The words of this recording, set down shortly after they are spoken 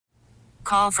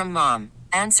Call from mom.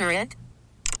 Answer it.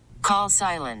 Call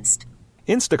silenced.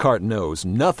 Instacart knows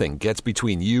nothing gets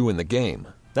between you and the game.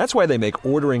 That's why they make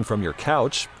ordering from your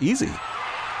couch easy.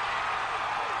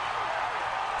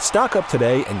 Stock up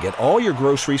today and get all your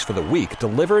groceries for the week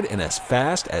delivered in as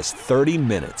fast as 30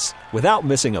 minutes without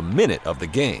missing a minute of the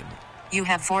game. You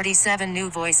have 47 new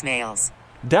voicemails.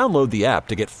 Download the app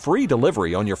to get free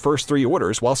delivery on your first 3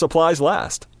 orders while supplies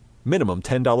last. Minimum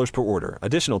 $10 per order.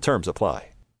 Additional terms apply.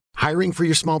 Hiring for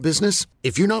your small business?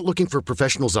 If you're not looking for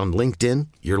professionals on LinkedIn,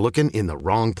 you're looking in the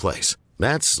wrong place.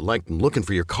 That's like looking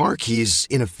for your car keys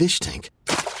in a fish tank.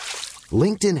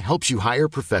 LinkedIn helps you hire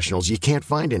professionals you can't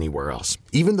find anywhere else,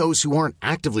 even those who aren't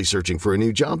actively searching for a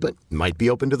new job but might be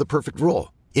open to the perfect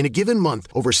role. In a given month,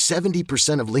 over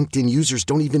 70% of LinkedIn users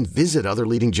don't even visit other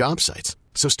leading job sites.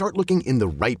 So start looking in the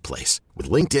right place. With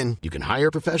LinkedIn, you can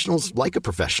hire professionals like a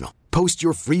professional. Post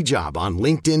your free job on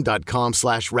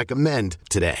linkedin.com/recommend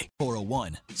today.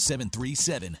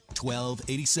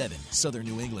 401-737-1287. Southern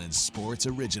New England's sports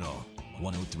original.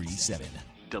 103.7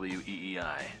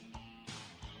 WEEI.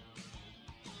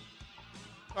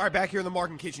 All right, back here on the Mark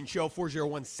and Kichen Show.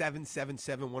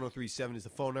 401-777-1037 is the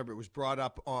phone number. It was brought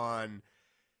up on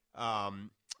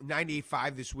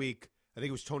 98.5 this week. I think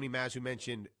it was Tony Maz who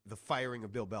mentioned the firing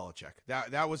of Bill Belichick.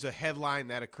 That was a headline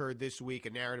that occurred this week, a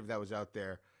narrative that was out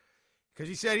there. Because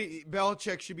he said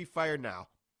Belichick should be fired now.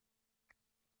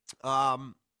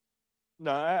 No,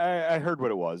 I heard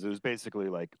what it was. It was basically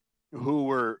like who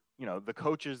were, the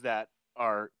coaches that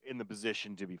are in the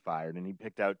position to be fired. And he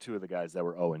picked out 2 of the guys that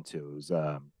were 0-2. It was,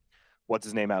 what's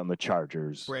his name out in the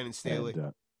Chargers? Brandon Staley.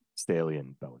 And, Staley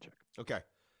and Belichick. Okay.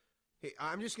 Hey,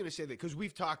 I'm just going to say that because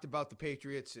we've talked about the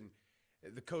Patriots and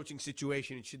the coaching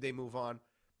situation and should they move on.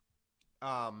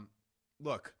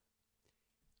 Look,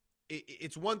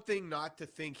 it's one thing not to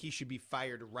think he should be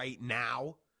fired right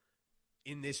now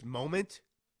in this moment.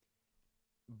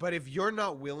 But if you're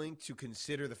not willing to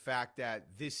consider the fact that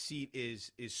this seat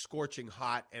is scorching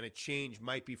hot and a change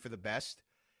might be for the best,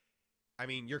 I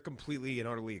mean, you're completely and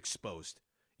utterly exposed.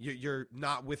 You're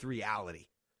not with reality.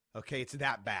 Okay, it's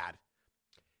that bad.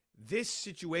 This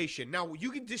situation, now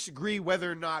you can disagree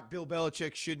whether or not Bill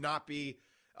Belichick should not be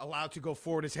allowed to go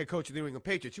forward as head coach of the New England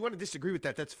Patriots. You want to disagree with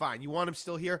that, that's fine. You want him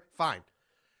still here? Fine.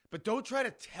 But don't try to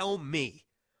tell me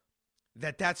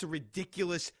that that's a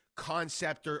ridiculous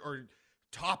concept or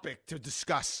topic to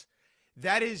discuss.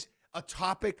 That is a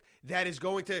topic that is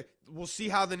we'll see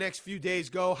how the next few days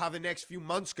go, how the next few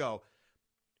months go.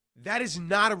 That is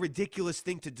not a ridiculous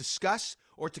thing to discuss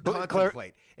or to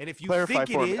contemplate. And if you think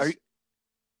it is...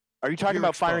 Are you talking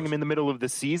about firing him in the middle of the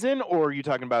season, or are you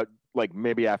talking about, like,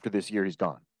 maybe after this year he's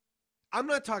gone? I'm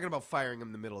not talking about firing him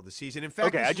in the middle of the season. In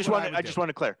fact, okay, I just want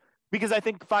to clear, because I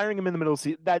think firing him in the middle of the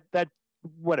season, that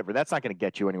whatever, that's not going to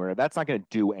get you anywhere. That's not going to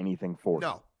do anything for you.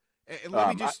 No. And let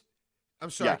me just I'm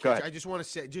sorry, go ahead. I just want to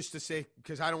say,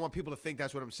 because I don't want people to think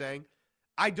that's what I'm saying.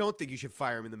 I don't think you should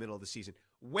fire him in the middle of the season.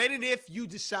 When and if you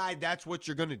decide that's what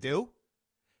you're going to do,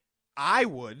 I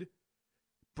would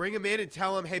bring him in and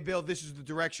tell him, hey, Bill, this is the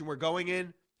direction we're going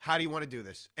in. How do you want to do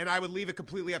this? And I would leave it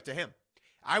completely up to him.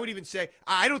 I would even say,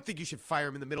 I don't think you should fire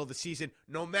him in the middle of the season,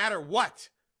 no matter what.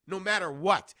 No matter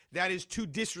what. That is too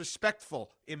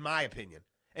disrespectful, in my opinion.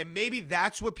 And maybe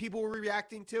that's what people were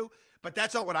reacting to, but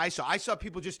that's not what I saw. I saw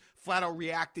people just flat out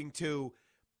reacting to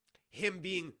him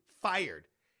being fired.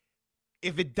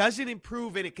 If it doesn't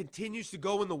improve and it continues to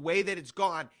go in the way that it's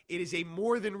gone, it is a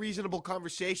more than reasonable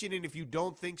conversation. And if you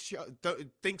don't think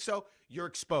so, you're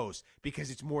exposed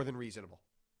because it's more than reasonable.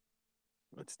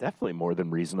 It's definitely more than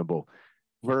reasonable.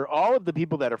 For all of the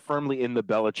people that are firmly in the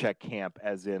Belichick camp,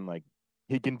 as in, like,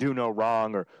 he can do no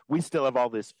wrong, or we still have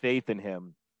all this faith in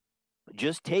him,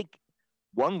 just take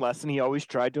one lesson he always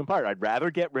tried to impart. I'd rather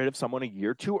get rid of someone a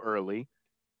year too early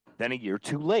than a year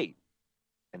too late.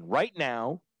 And right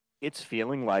now, it's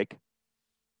feeling like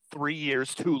 3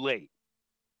 years too late.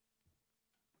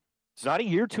 It's not a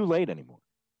year too late anymore.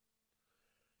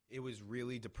 It was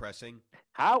really depressing.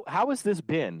 How has this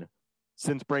been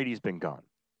since Brady's been gone?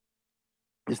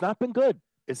 It's not been good.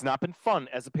 It's not been fun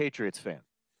as a Patriots fan.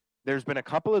 There's been a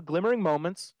couple of glimmering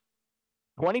moments.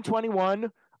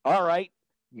 2021, all right,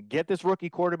 you get this rookie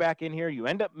quarterback in here. You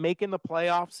end up making the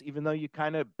playoffs, even though you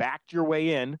kind of backed your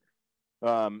way in.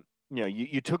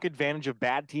 You took advantage of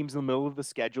bad teams in the middle of the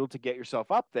schedule to get yourself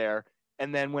up there.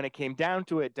 And then when it came down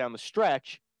to it, down the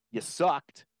stretch, you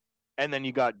sucked. And then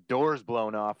you got doors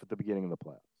blown off at the beginning of the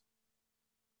playoffs.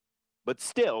 But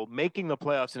still, making the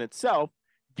playoffs in itself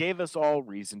gave us all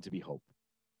reason to be hopeful.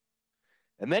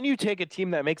 And then you take a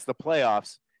team that makes the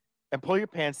playoffs and pull your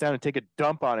pants down and take a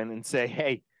dump on it and say,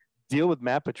 hey, deal with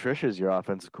Matt Patricia as your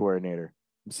offensive coordinator.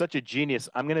 I'm such a genius.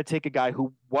 I'm going to take a guy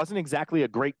who wasn't exactly a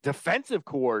great defensive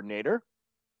coordinator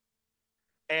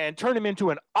and turn him into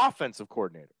an offensive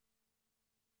coordinator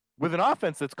with an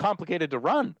offense that's complicated to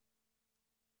run.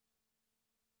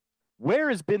 Where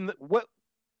has been what?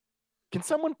 Can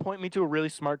someone point me to a really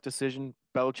smart decision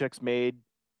Belichick's made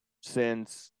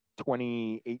since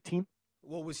 2018?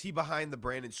 Well, was he behind the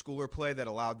Brandon Schooler play that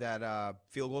allowed that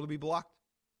field goal to be blocked?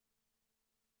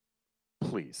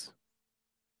 Please.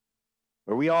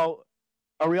 Are we all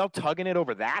tugging it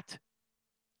over that?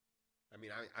 I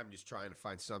mean, I'm just trying to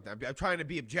find something. I'm trying to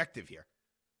be objective here.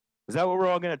 Is that what we're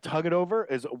all going to tug it over?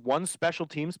 Is one special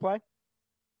teams play?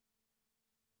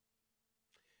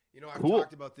 You know, I've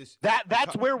talked about this.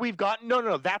 That's where we've gotten.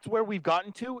 No. That's where we've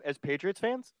gotten to as Patriots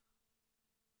fans.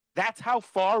 That's how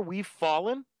far we've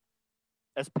fallen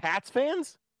as Pats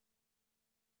fans.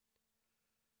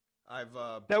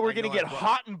 That we're going to get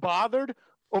hot and bothered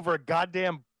over a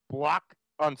goddamn block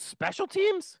on special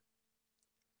teams.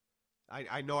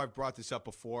 I know I've brought this up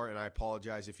before, and I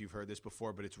apologize if you've heard this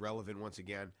before, but it's relevant once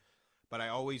again. But I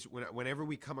always, whenever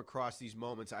we come across these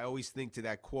moments, I always think to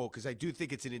that quote because I do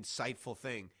think it's an insightful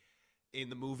thing in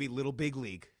the movie Little Big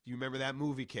League. Do you remember that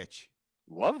movie, Kitch?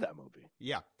 Love that movie.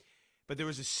 Yeah. But there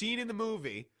was a scene in the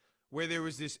movie where there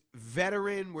was this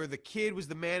veteran where the kid was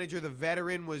the manager. The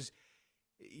veteran was,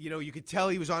 you know, you could tell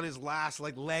he was on his last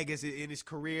leg in his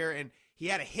career, and he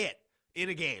had a hit in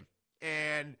a game.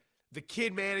 And the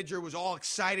kid manager was all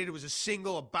excited. It was a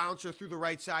single, a bouncer through the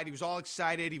right side. He was all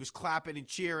excited. He was clapping and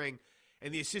cheering.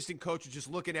 And the assistant coach was just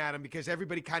looking at him because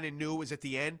everybody kind of knew it was at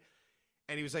the end.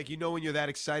 And he was like, you know, when you're that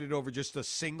excited over just a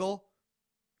single,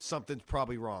 something's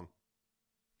probably wrong.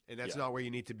 And that's not where you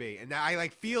need to be. And I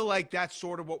feel like that's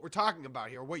sort of what we're talking about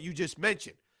here, what you just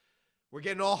mentioned. We're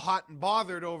getting all hot and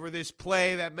bothered over this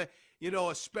play that, you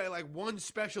know, one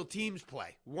special teams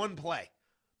play, one play.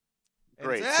 And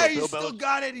great. Hey, he's still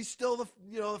got it. He's still the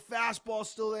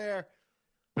fastball's still there.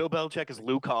 Bill Belichick is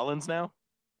Lou Collins now?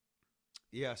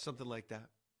 Yeah, something like that.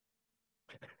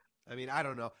 I mean, I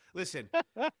don't know. Listen,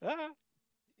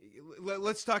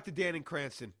 let's talk to Dan and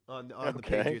Cranston on the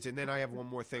Patriots, and then I have one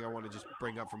more thing I want to just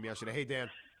bring up from yesterday. Hey, Dan.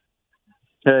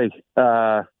 Hey,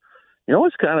 you know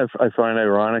what's I find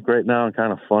ironic right now and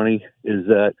kind of funny is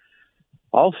that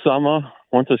all summer,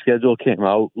 once the schedule came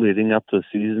out leading up to the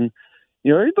season,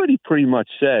 you know, everybody pretty much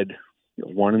said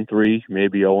 1-3,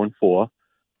 maybe 0-4,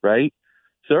 right?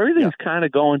 So everything's kind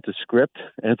of going to script,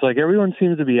 and it's like everyone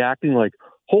seems to be acting like,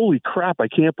 holy crap, I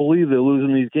can't believe they're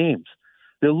losing these games.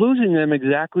 They're losing them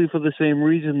exactly for the same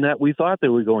reason that we thought they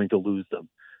were going to lose them,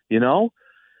 you know?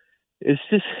 It's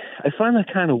just, I find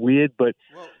that kind of weird, but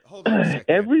hold on a second.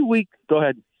 Every week, go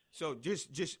ahead. So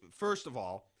just first of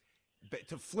all,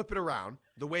 to flip it around,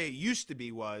 the way it used to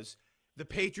be was the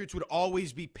Patriots would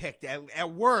always be picked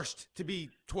at worst to be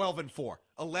 12-4,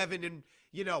 11 and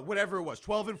whatever it was,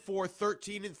 12-4,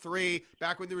 13-3,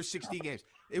 back when there were 16 games.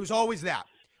 It was always that.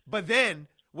 But then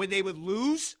when they would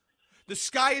lose, the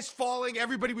sky is falling.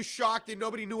 Everybody was shocked and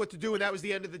nobody knew what to do, and that was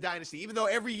the end of the dynasty. Even though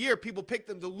every year people picked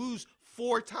them to lose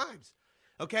 4 times.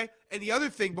 Okay? And the other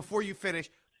thing before you finish,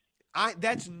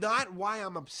 that's not why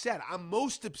I'm upset. I'm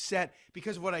most upset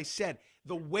because of what I said.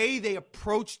 The way they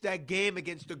approached that game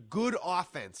against a good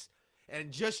offense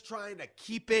and just trying to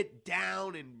keep it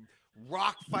down and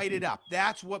fight it up.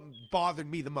 That's what bothered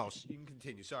me the most. You can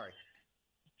continue. Sorry.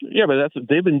 Yeah, but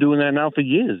they've been doing that now for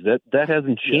years. That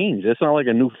hasn't changed. That's not like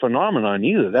a new phenomenon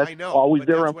either. That's I know, always but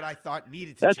there. That's what I thought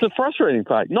needed to That's change. the frustrating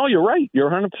part. No, you're right. You're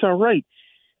 100% right.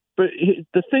 But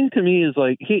the thing to me is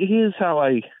like, here's how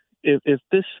if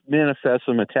this manifests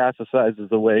or metastasizes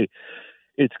the way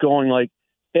it's going, like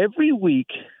every week,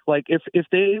 like if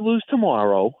they lose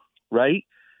tomorrow, right,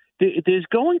 there's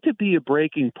going to be a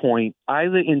breaking point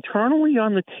either internally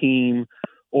on the team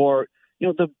or,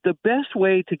 the best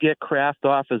way to get Kraft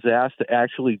off his ass to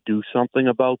actually do something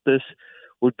about this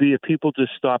would be if people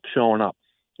just stop showing up.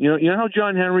 You know how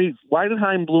John Henry, why did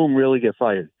Chaim Bloom really get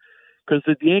fired? Because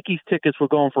the Yankees tickets were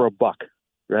going for $1,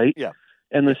 right? Yeah.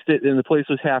 And the place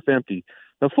was half empty.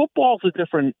 Now football's a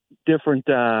different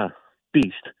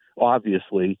beast,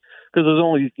 obviously, because there's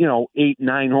only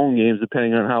 8-9 home games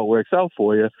depending on how it works out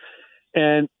for you,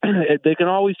 and they can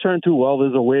always turn to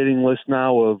there's a waiting list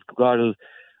now of God.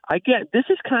 I get this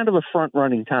is kind of a front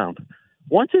running town.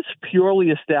 Once it's purely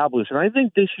established, and I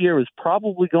think this year is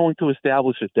probably going to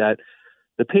establish it that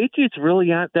the Patriots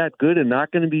really aren't that good and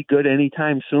not going to be good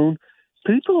anytime soon.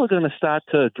 People are going to start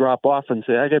to drop off and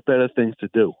say, I got better things to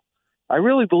do. I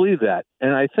really believe that.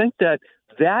 And I think that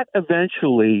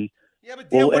eventually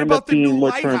will end up being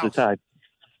what turns the tide.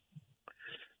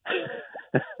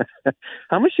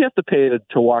 How much do you have to pay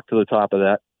to walk to the top of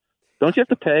that? Don't you have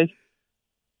to pay?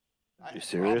 Are you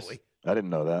serious? Probably. I didn't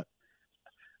know that.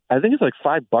 I think it's like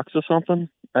 $5 or something.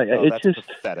 It's that's just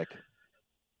pathetic.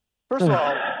 First of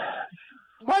all,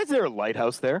 why is there a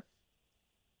lighthouse there?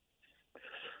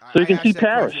 So you can I see asked that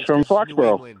Paris question, from it's 'cause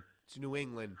Foxborough. It's New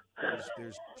England.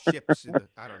 There's ships in the,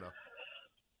 I don't know.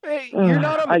 Hey, you're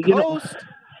not on the coast.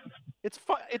 It's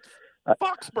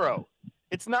Foxborough.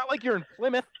 It's not like you're in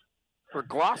Plymouth or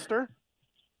Gloucester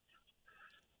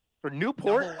or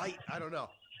Newport. Double light. I don't know.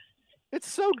 It's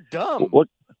so dumb. What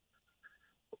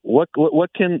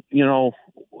can,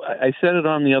 I said it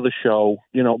on the other show,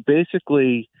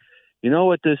 basically,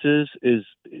 what this is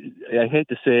I hate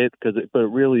to say it but it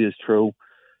really is true.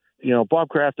 Bob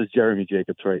Kraft is Jeremy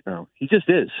Jacobs right now. He just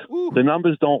is. Ooh. The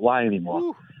numbers don't lie anymore.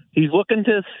 Ooh. He's looking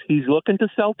to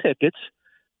sell tickets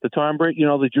to Tom Brady,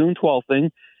 the June 12th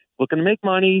thing, looking to make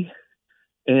money.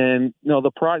 And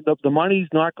the money's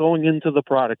not going into the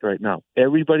product right now.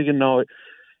 Everybody can know it.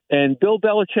 And Bill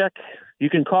Belichick, you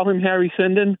can call him Harry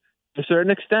Sinden to a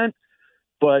certain extent,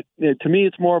 but to me,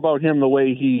 it's more about him, the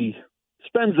way he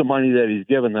spends the money that he's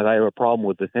given, that I have a problem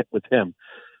with him.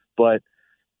 But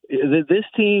this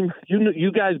team,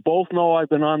 you guys both know I've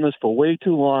been on this for way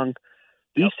too long.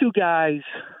 These two guys,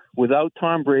 without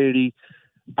Tom Brady,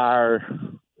 are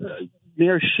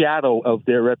mere shadow of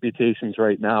their reputations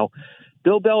right now.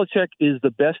 Bill Belichick is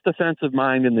the best defensive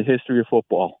mind in the history of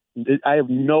football. I have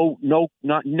never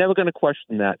going to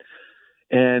question that.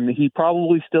 And he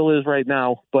probably still is right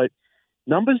now, but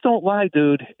numbers don't lie,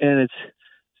 dude. And it's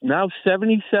now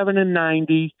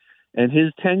 77-90, and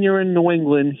his tenure in New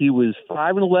England, he was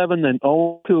 5-11, then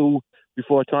 0-2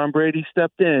 before Tom Brady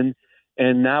stepped in.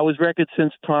 And now his record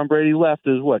since Tom Brady left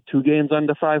is 2 games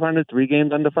under 500, 3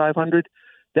 games under 500.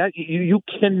 That you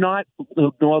cannot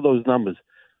ignore those numbers.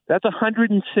 That's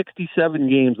 167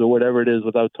 games or whatever it is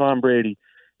without Tom Brady,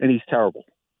 and he's terrible.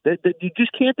 You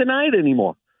just can't deny it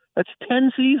anymore. That's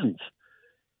 10 seasons.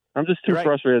 I'm just too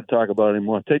frustrated to talk about it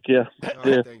anymore. Take care.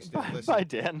 Right, thanks, Dan. Bye,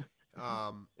 Dan.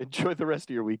 Enjoy the rest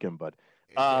of your weekend, bud.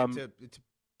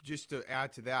 Just to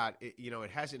add to that,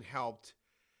 it hasn't helped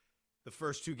the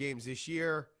first 2 games this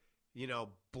year.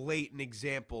 Blatant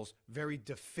examples, very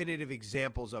definitive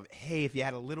examples of, hey, if you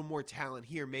had a little more talent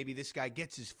here, maybe this guy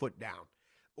gets his foot down.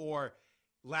 Or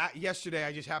yesterday,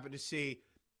 I just happened to see,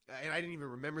 and I didn't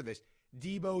even remember this,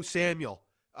 Deebo Samuel.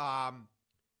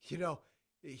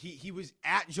 He was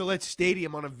at Gillette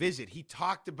Stadium on a visit. He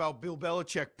talked about Bill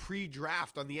Belichick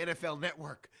pre-draft on the NFL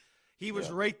Network. He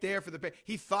was right there for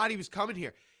he thought he was coming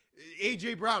here.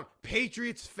 A.J. Brown,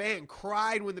 Patriots fan,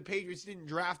 cried when the Patriots didn't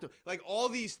draft him. Like, all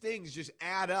these things just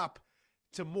add up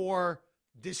to more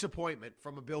disappointment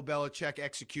from a Bill Belichick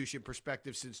execution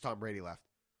perspective since Tom Brady left.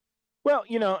 Well,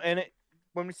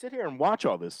 when we sit here and watch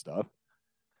all this stuff,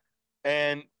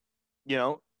 and,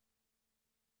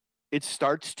 it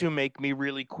starts to make me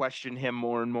really question him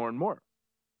more and more and more.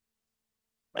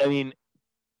 I mean,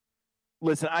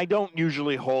 listen, I don't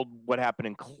usually hold what happened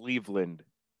in Cleveland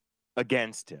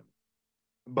against him.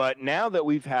 But now that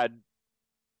we've had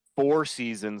 4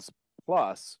 seasons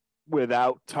plus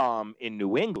without Tom in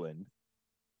New England,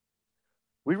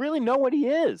 we really know what he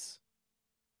is.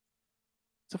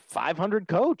 It's a 500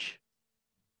 coach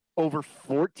over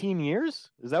 14 years.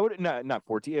 Is that what not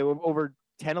 14, over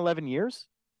 10, 11 years?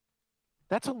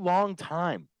 That's a long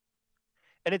time.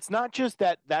 And it's not just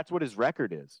that that's what his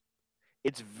record is.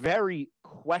 It's very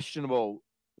questionable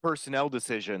personnel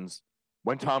decisions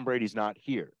when Tom Brady's not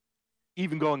here,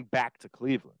 even going back to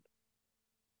Cleveland.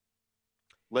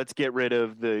 Let's get rid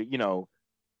of the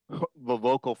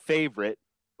local favorite,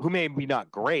 who may be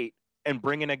not great, and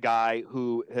bring in a guy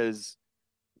who has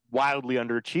wildly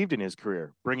underachieved in his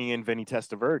career, bringing in Vinny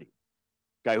Testaverde,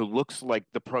 guy who looks like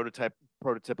the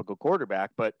prototypical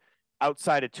quarterback, but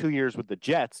outside of 2 years with the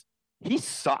Jets, he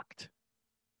sucked.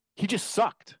 He just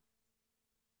sucked.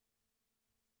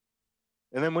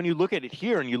 And then when you look at it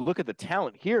here and you look at the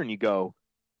talent here and you go,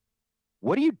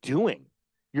 what are you doing?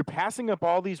 You're passing up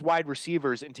all these wide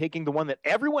receivers and taking the one that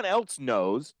everyone else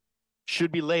knows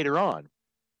should be later on.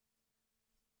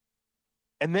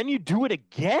 And then you do it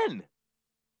again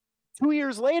 2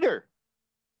 years later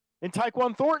in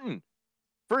Tyquan Thornton.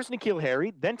 First N'Keal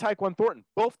Harry, then Tyquan Thornton.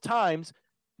 Both times,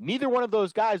 neither one of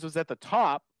those guys was at the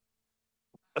top,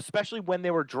 especially when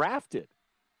they were drafted.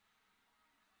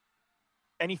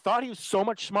 And he thought he was so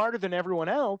much smarter than everyone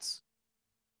else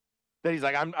that he's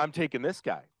like, I'm taking this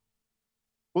guy.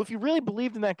 Well, if you really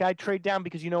believed in that guy, trade down,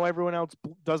 because everyone else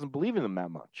doesn't believe in them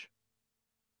that much.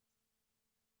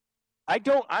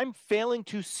 I'm failing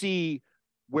to see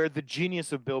where the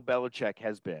genius of Bill Belichick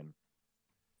has been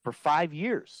for 5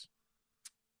 years.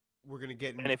 We're going to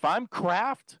get... And if I'm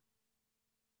Kraft,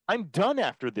 I'm done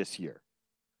after this year.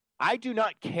 I do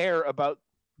not care about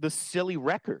the silly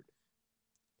record.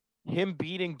 Him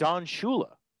beating Don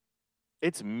Shula.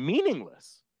 It's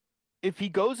meaningless. If he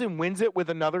goes and wins it with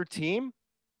another team,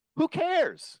 who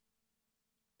cares?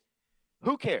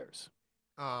 Who cares?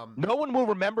 No one will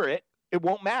remember it. It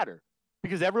won't matter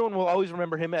because everyone will always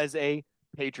remember him as a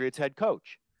Patriots head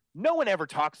coach. No one ever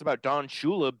talks about Don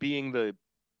Shula being the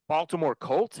Baltimore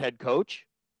Colts head coach,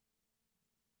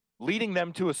 leading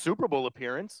them to a Super Bowl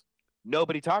appearance.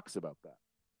 Nobody talks about that.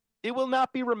 It will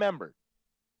not be remembered.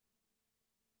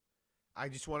 I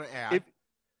just want to add.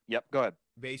 Yep, go ahead.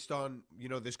 Based on,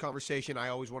 this conversation, I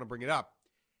always want to bring it up.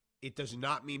 It does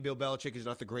not mean Bill Belichick is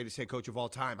not the greatest head coach of all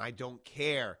time. I don't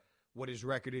care what his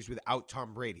record is without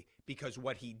Tom Brady because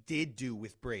what he did do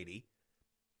with Brady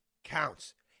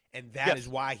counts. And that is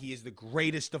why he is the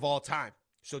greatest of all time.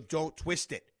 So don't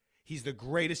twist it. He's the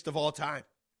greatest of all time.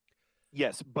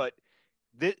 Yes, but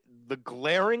the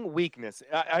glaring weakness,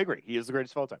 I agree, he is the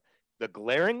greatest of all time. The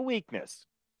glaring weakness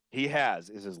he has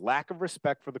is his lack of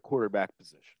respect for the quarterback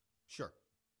position. Sure.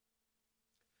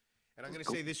 And I'm going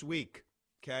to say this week,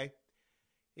 okay,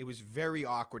 it was very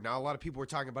awkward. Now, a lot of people were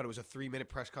talking about it was a 3-minute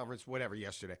press conference, whatever,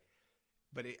 yesterday.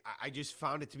 But I just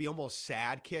found it to be almost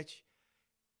sad, Kitch.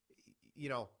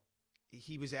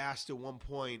 He was asked at one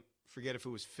point, forget if it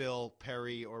was Phil,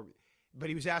 Perry, but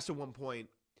he was asked at one point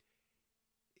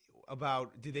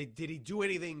about did he do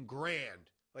anything grand,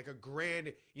 like a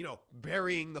grand,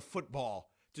 burying the football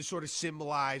to sort of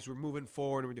symbolize we're moving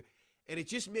forward. And it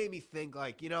just made me think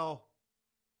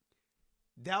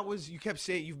that was, you kept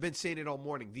saying, you've been saying it all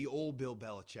morning, the old Bill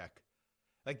Belichick,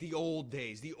 like the old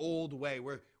days, the old way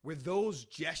where those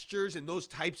gestures and those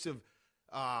types of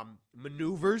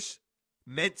maneuvers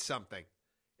meant something.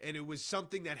 And it was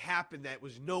something that happened that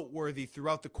was noteworthy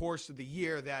throughout the course of the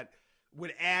year that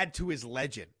would add to his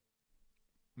legend.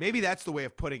 Maybe that's the way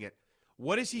of putting it.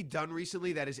 What has he done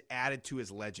recently that has added to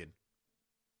his legend?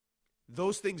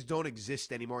 Those things don't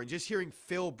exist anymore. And just hearing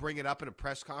Phil bring it up in a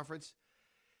press conference,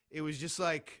 it was just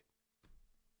like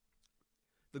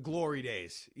the glory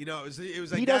days. It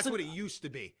was like that's what it used to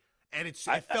be. And it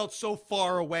felt so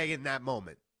far away in that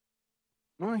moment.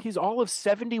 Well, he's all of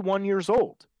 71 years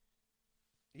old.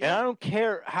 Yeah. And I don't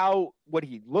care what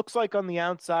he looks like on the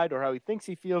outside or how he thinks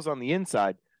he feels on the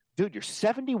inside. Dude, you're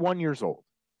 71 years old.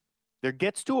 There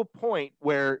gets to a point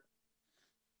where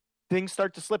things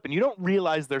start to slip and you don't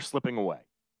realize they're slipping away.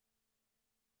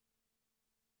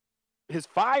 His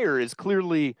fire is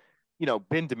clearly,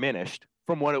 been diminished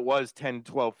from what it was 10,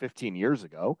 12, 15 years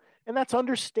ago. And that's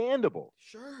understandable.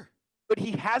 Sure. But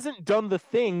he hasn't done the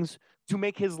things to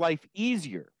make his life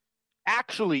easier,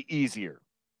 actually easier.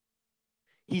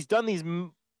 He's done these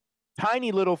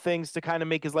tiny little things to kind of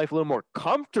make his life a little more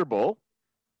comfortable,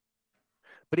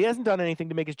 but he hasn't done anything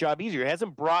to make his job easier. He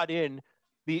hasn't brought in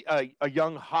a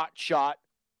young hot shot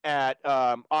at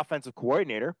offensive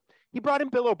coordinator. He brought in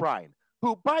Bill O'Brien,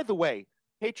 who, by the way,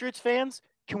 Patriots fans,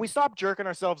 can we stop jerking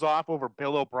ourselves off over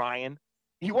Bill O'Brien?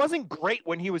 He wasn't great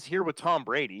when he was here with Tom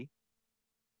Brady.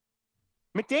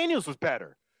 McDaniels was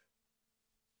better.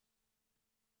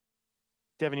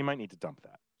 Devin, you might need to dump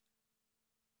that.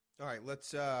 All right,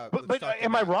 let's but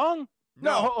am I wrong?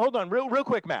 No, hold on, real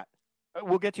quick, Matt.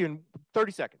 We'll get to you in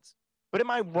 30 seconds. But am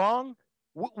I wrong?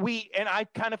 And I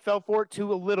kind of fell for it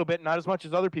too a little bit, not as much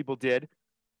as other people did.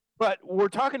 But we're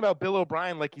talking about Bill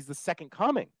O'Brien like he's the second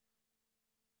coming.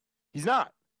 He's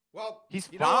not. Well, he's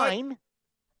fine.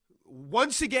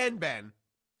 Once again, Ben,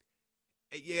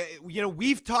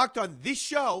 we've talked on this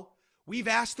show. We've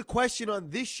asked the question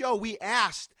on this show. We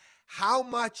asked, how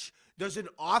much does an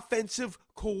offensive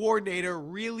coordinator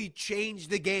really change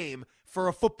the game for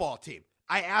a football team?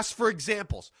 I asked for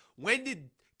examples. When did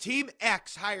Team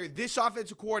X hire this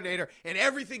offensive coordinator and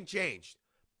everything changed?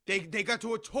 They got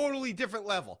to a totally different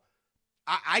level.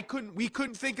 We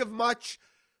couldn't think of much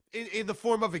in the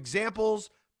form of examples.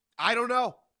 I don't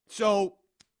know. So,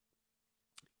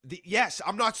 yes,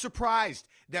 I'm not surprised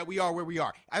that we are where we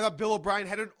are. I thought Bill O'Brien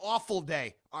had an awful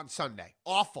day on Sunday.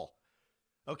 Awful.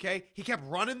 Okay? He kept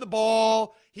running the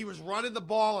ball. He was running the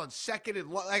ball on second and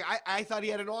I thought he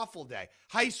had an awful day.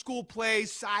 High school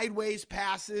plays, sideways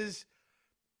passes.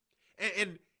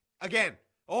 And again,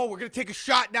 we're going to take a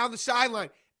shot down the sideline.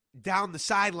 Down the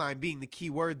sideline being the key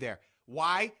word there.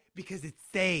 Why? Because it's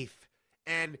safe.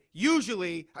 And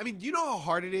usually, you know how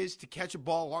hard it is to catch a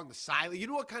ball along the sideline? You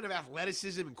know what kind of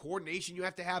athleticism and coordination you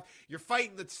have to have? You're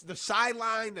fighting the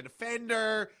sideline, the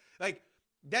defender.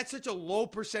 That's such a low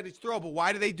percentage throw. But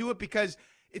why do they do it? Because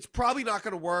it's probably not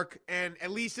going to work, and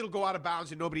at least it'll go out of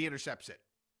bounds and nobody intercepts it.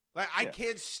 I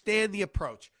can't stand the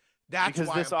approach. That's because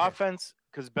why this offense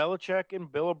because Belichick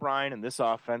and Bill O'Brien and this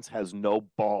offense has no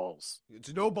balls.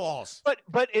 It's no balls.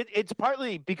 But it's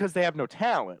partly because they have no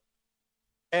talent.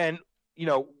 And,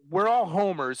 we're all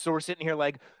homers, so we're sitting here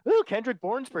like, ooh, Kendrick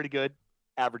Bourne's pretty good.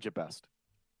 Average at best.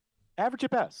 Average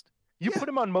at best. You put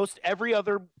him on most every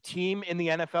other team in the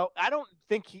NFL. I don't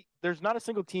think there's not a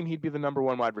single team he'd be the number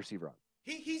one wide receiver on.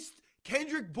 He's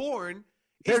Kendrick Bourne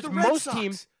is There's the Red most Sox.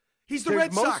 teams. He's the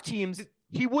Red Sox. Most teams,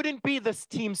 he wouldn't be this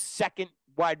team's second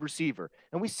wide receiver.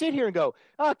 And we sit here and go,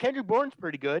 oh, Kendrick Bourne's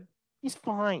pretty good. He's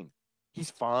fine.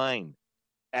 He's fine.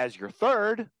 As your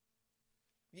third,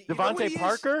 Devontae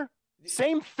Parker,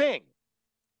 same thing.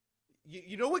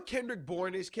 You know what Kendrick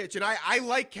Bourne is, Kitch? And I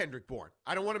like Kendrick Bourne.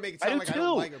 I don't want to make it sound like too. I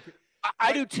don't like him.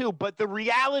 I do too, but the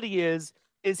reality is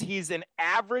he's an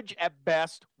average at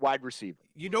best wide receiver.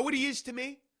 You know what he is to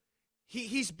me?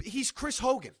 He's Chris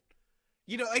Hogan.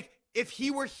 Like if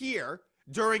he were here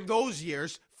during those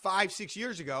years, 5-6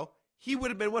 years ago, he would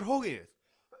have been what Hogan is.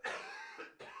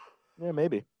 Yeah,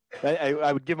 maybe.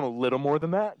 I would give him a little more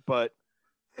than that, but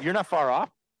you're not far off.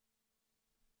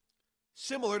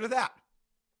 Similar to that.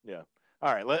 Yeah.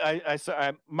 All right.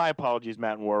 I my apologies,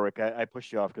 Matt and Warwick. I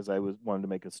pushed you off because I wanted to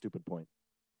make a stupid point.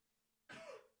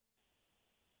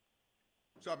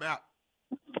 What's up, Matt?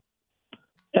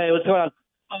 Hey, what's going on?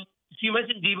 You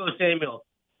mentioned Deebo Samuel.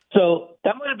 So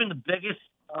that might have been the biggest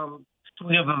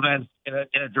swing of events in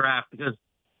a draft because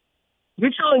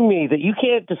you're telling me that you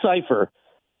can't decipher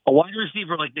a wide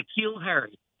receiver like N'Keal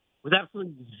Harry with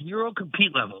absolutely zero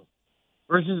compete level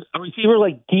versus a receiver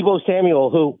like Deebo Samuel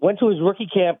who went to his rookie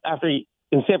camp in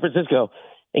San Francisco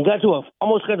and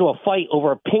almost got into a fight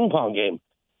over a ping pong game.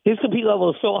 His compete level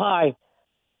is so high,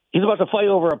 he's about to fight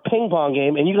over a ping pong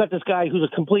game, and you got this guy who's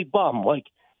a complete bum.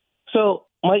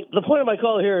 The point of my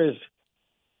call here is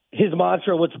his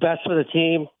mantra, what's best for the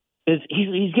team, is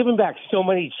he's given back so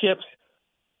many chips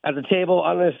at the table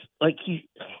on this. Like he's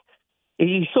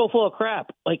so full of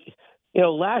crap.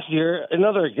 Last year,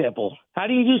 another example. How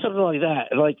do you do something like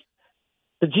that? And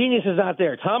the genius is not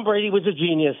there. Tom Brady was a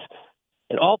genius,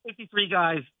 and all 53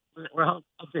 guys were held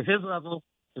up to his level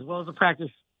as well as the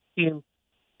practice team.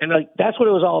 And that's what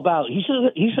it was all about.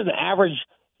 He's an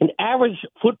average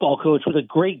football coach with a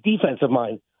great defensive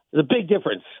mind. There's a big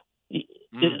difference. You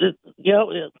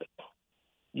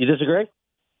disagree?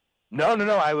 No.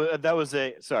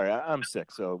 Sorry, I'm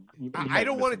sick. So I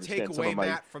don't want to take away,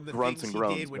 Matt, from the things he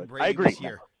did when Brady was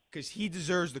here, because he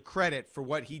deserves the credit for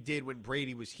what he did when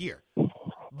Brady was here.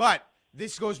 But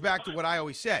this goes back to what I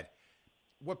always said.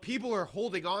 What people are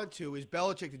holding on to is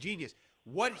Belichick the genius.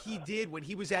 What he did when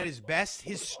he was at his best,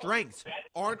 his strengths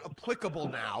aren't applicable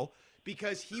now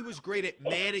because he was great at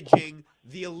managing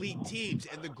the elite teams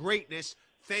and the greatness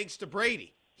thanks to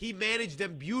Brady. He managed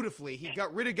them beautifully. He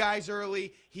got rid of guys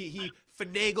early. He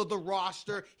finagled the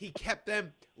roster. He kept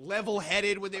them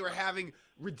level-headed when they were having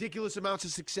ridiculous amounts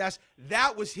of success.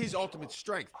 That was his ultimate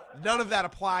strength. None of that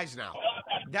applies now.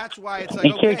 That's why it's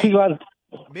like, okay,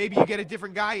 maybe you get a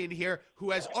different guy in here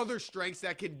who has other strengths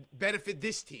that can benefit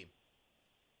this team.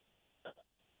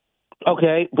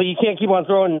 Okay, but you can't keep on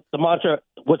throwing the mantra,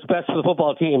 what's best for the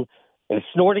football team, and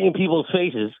snorting in people's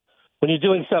faces when you're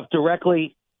doing stuff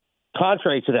directly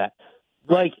contrary to that.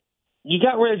 Like, you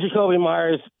got rid of Jacoby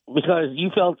Myers because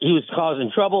you felt he was causing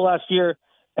trouble last year,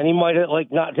 and he might have,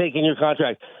 not taken your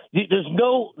contract. There's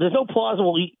no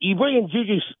plausible. You bring in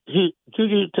Juju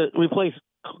to replace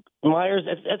Myers.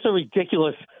 That's a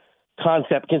ridiculous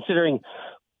concept considering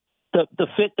the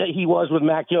fit that he was with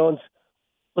Mac Jones.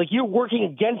 You're working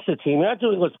against the team. You're not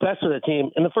doing what's best for the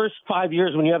team. In the first 5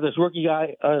 years when you have this rookie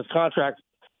guy on his contract,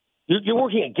 you're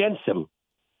working against him.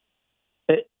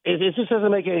 It just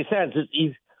doesn't make any sense.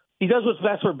 He does what's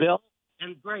best for Bill.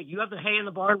 And great, you have the hay in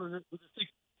the barn with the 6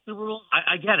 Super Bowls.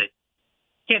 I get it.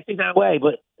 Can't think that way.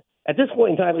 But at this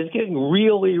point in time, it's getting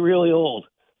really, really old.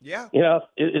 Yeah.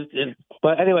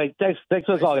 But anyway, thanks for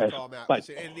the call, guys. Bye.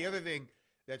 Listen, and the other thing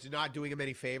that's not doing him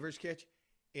any favors, Kitch,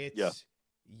 it's,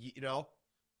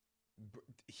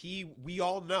 we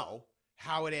all know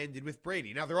how it ended with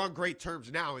Brady. Now, they're on great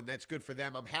terms now, and that's good for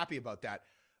them. I'm happy about that.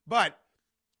 But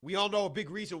we all know a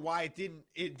big reason why it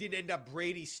didn't end up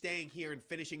Brady staying here and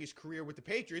finishing his career with the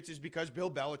Patriots is because Bill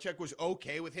Belichick was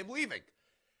okay with him leaving.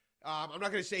 I'm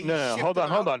not going to say no. Hold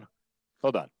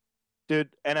on, dude.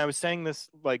 And I was saying this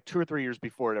 2 or 3 years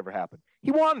before it ever happened.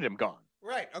 He wanted him gone.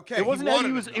 Right. Okay. It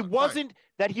wasn't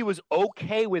that he was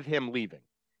okay with him leaving.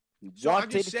 So I'm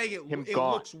just saying it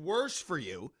looks worse for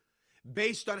you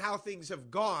based on how things have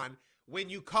gone when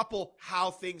you couple how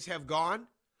things have gone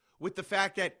with the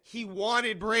fact that he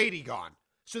wanted Brady gone.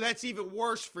 So that's even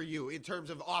worse for you in terms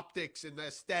of optics and the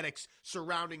aesthetics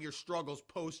surrounding your struggles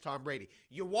post Tom Brady.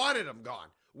 You wanted him gone.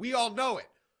 We all know it.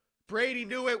 Brady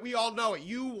knew it. We all know it.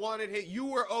 You wanted him. You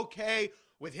were okay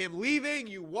with him leaving.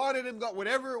 You wanted him gone.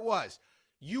 Whatever it was.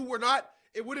 You were not.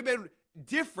 It would have been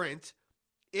different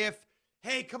if,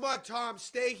 hey, come on, Tom,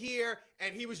 stay here,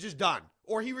 and he was just done.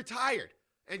 Or he retired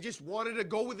and just wanted to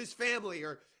go with his family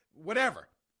or whatever.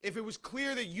 If it was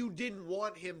clear that you didn't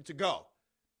want him to go,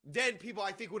 then people,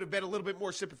 I think, would have been a little bit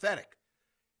more sympathetic.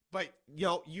 But,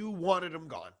 you wanted him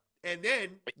gone. And then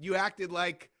you acted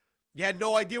like you had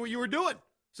no idea what you were doing.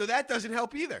 So that doesn't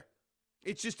help either.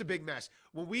 It's just a big mess.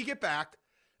 When we get back,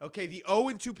 okay, the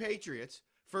 0-2 Patriots,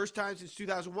 first time since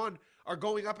 2001, are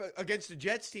going up against the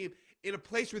Jets team in a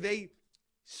place where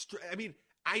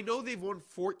I know they've won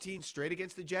 14 straight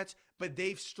against the Jets, but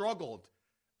they've struggled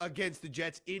against the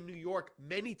Jets in New York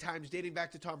many times dating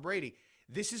back to Tom Brady.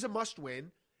 This is a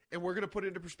must-win, and we're going to put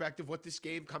into perspective what this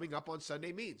game coming up on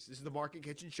Sunday means. This is the Mark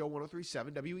Kichen Show,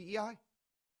 103.7 WEEI.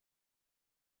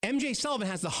 MJ Sullivan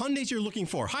has the Hyundais you're looking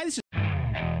for. Hi, this is...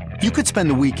 You could spend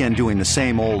the weekend doing the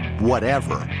same old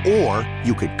whatever, or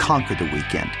you could conquer the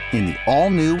weekend in the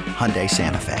all-new Hyundai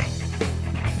Santa Fe.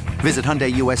 Visit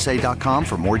HyundaiUSA.com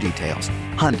for more details.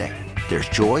 Hyundai, there's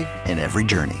joy in every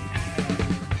journey.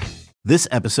 This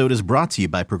episode is brought to you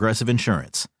by Progressive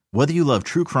Insurance. Whether you love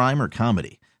true crime or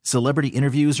comedy, celebrity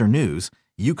interviews or news,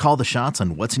 you call the shots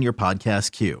on what's in your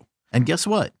podcast queue. And guess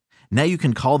what? Now you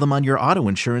can call them on your auto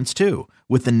insurance too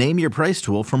with the Name Your Price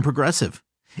tool from Progressive.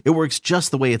 It works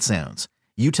just the way it sounds.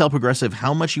 You tell Progressive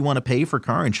how much you want to pay for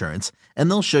car insurance, and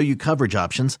they'll show you coverage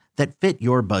options that fit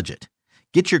your budget.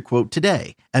 Get your quote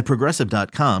today at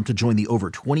Progressive.com to join the over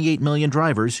 28 million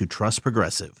drivers who trust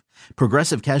Progressive.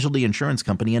 Progressive Casualty Insurance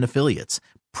Company and Affiliates.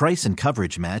 Price and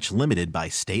coverage match limited by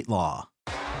state law.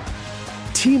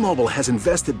 T-Mobile has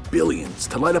invested billions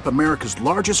to light up America's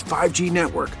largest 5G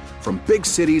network, from big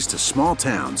cities to small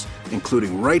towns,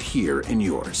 including right here in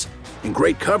yours. And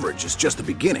great coverage is just the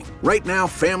beginning. Right now,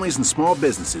 families and small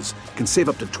businesses can save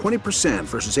up to 20%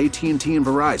 versus AT&T and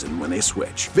Verizon when they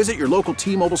switch. Visit your local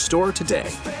T-Mobile store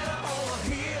today.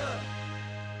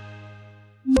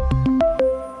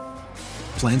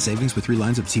 Plan savings with 3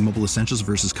 lines of T-Mobile Essentials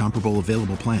versus comparable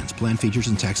available plans. Plan features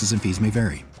and taxes and fees may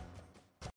vary.